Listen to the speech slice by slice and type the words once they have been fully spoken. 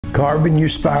Carving your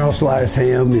spiral slice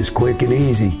ham is quick and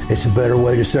easy. It's a better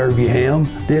way to serve your ham.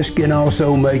 This can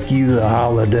also make you the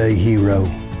holiday hero.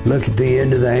 Look at the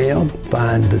end of the ham,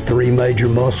 find the 3 major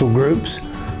muscle groups.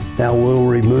 Now we'll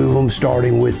remove them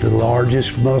starting with the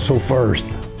largest muscle first.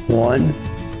 1,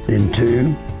 then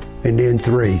 2, and then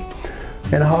 3.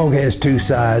 And a hog has 2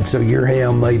 sides, so your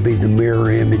ham may be the mirror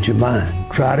image of mine.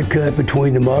 Try to cut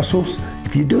between the muscles.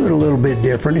 If you do it a little bit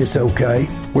different, it's okay.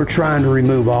 We're trying to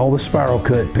remove all the spiral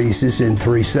cut pieces in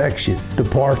 3 sections. The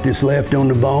part that's left on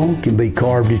the bone can be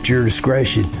carved at your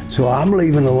discretion. So I'm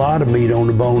leaving a lot of meat on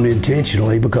the bone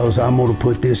intentionally because I'm going to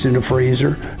put this in the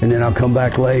freezer and then I'll come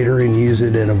back later and use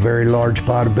it in a very large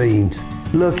pot of beans.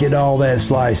 Look at all that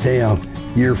sliced ham.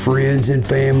 Your friends and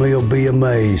family will be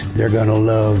amazed. They're going to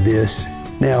love this.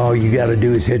 Now all you got to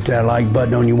do is hit that like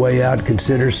button on your way out,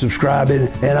 consider subscribing,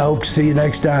 and I hope to see you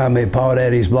next time at Paw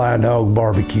Daddy's Blind Hog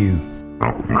Barbecue.